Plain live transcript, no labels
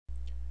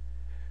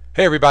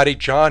Hey everybody,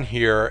 John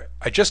here.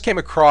 I just came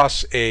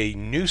across a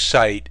new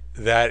site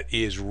that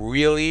is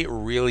really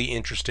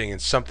interesting and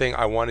something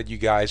I wanted you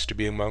guys to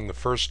be among the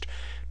first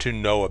to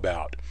know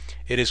about.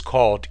 It is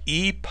called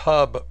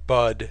epubbud.com.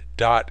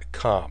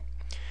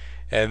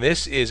 And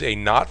this is a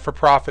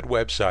not-for-profit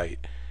website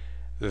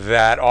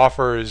that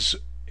offers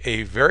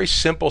a very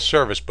simple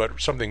service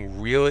but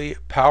something really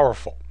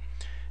powerful.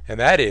 And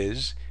that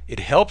is,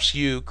 it helps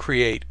you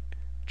create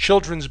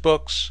children's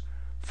books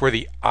for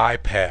the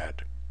iPad.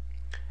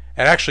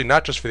 And actually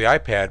not just for the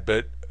iPad,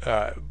 but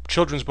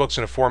children's books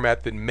in a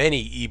format that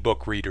many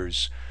ebook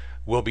readers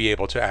will be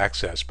able to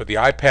access. But the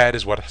iPad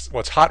is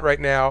what's hot right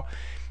now.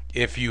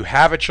 If you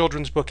have a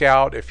children's book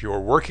out, if you're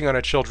working on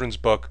a children's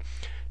book,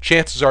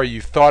 chances are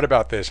you've thought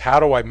about this.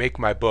 How do I make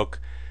my book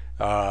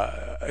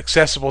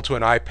accessible to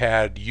an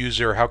iPad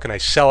user? How can I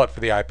sell it for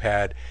the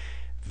iPad?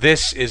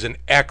 This is an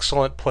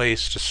excellent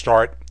place to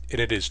start, and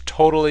it is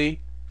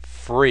totally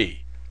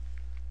free.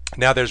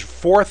 Now there's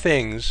four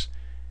things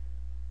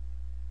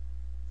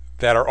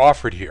that are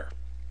offered here,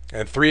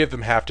 and three of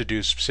them have to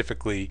do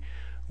specifically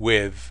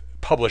with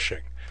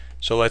publishing.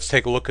 So let's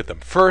take a look at them.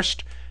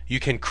 First,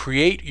 you can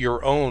create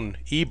your own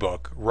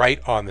ebook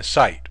right on the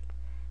site.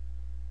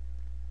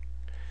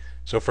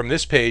 So from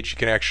this page you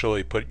can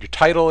actually put your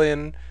title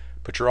in,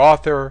 put your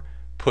author,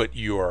 put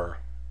your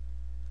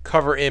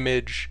cover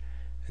image,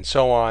 and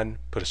so on,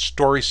 put a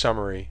story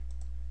summary.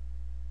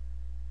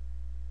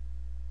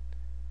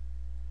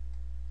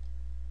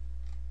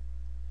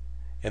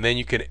 And then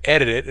you can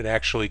edit it and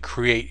actually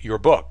create your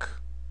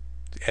book,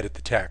 edit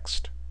the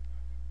text.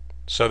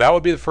 So that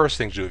would be the first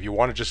thing to do. If you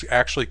want to just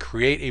actually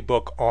create a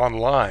book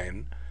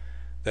online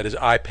that is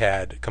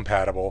iPad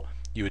compatible,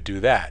 you would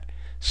do that.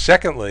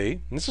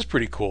 Secondly, and this is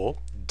pretty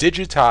cool,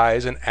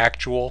 digitize an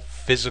actual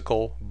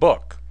physical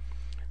book.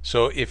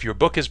 So if your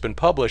book has been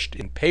published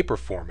in paper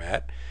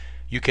format,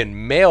 you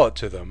can mail it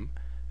to them.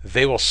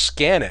 They will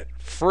scan it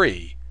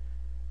free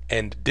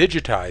and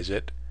digitize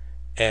it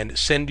and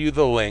send you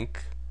the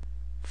link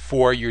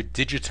for your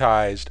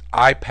digitized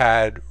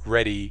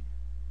iPad-ready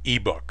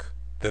ebook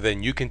that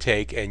then you can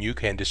take and you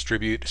can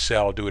distribute,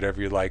 sell, do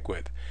whatever you like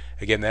with.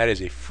 Again, that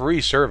is a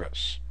free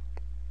service.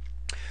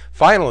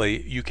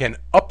 Finally, you can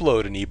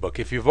upload an ebook.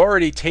 If you've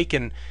already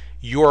taken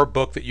your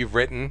book that you've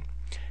written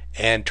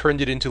and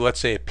turned it into, let's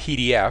say, a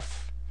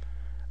PDF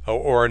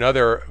or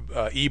another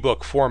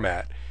ebook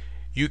format,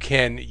 you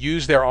can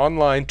use their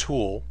online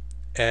tool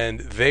and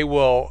they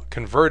will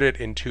convert it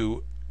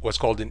into what's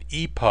called an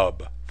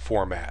EPUB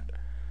format,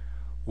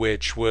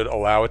 which would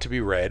allow it to be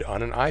read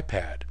on an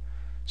iPad.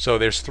 So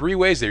there's three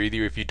ways there.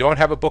 Either if you don't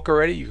have a book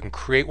already, you can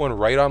create one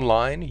right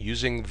online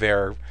using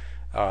their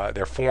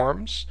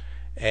forms,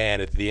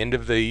 and at the end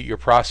of your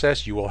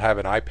process you will have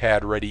an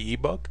iPad-ready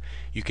ebook.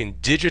 You can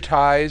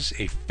digitize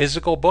a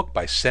physical book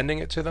by sending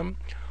it to them,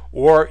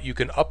 or you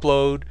can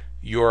upload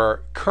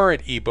your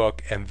current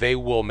ebook and they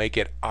will make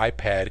it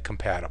iPad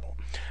compatible.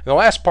 And the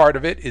last part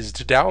of it is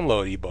to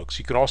download ebooks.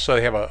 You can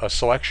also have a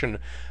selection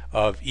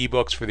of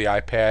ebooks for the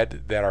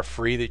iPad that are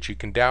free that you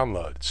can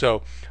download.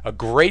 So a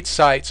great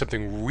site,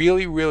 something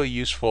really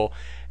useful,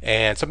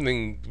 and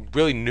something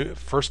really new,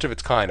 first of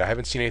its kind. I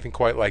haven't seen anything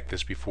quite like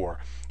this before.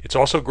 It's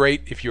also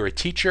great if you're a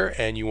teacher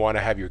and you want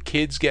to have your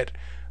kids get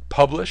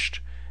published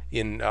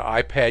in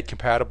iPad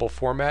compatible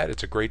format.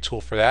 It's a great tool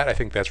for that. I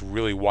think that's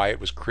really why it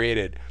was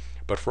created.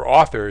 But for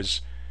authors,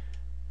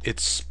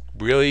 it's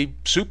really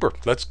super.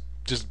 Let's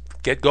just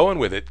get going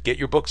with it. Get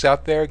your books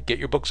out there, get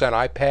your books on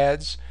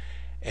iPads,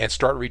 and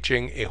start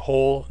reaching a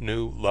whole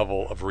new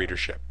level of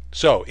readership.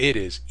 So it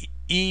is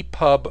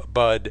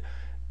epubbud.com.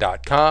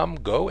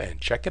 Go and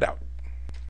check it out.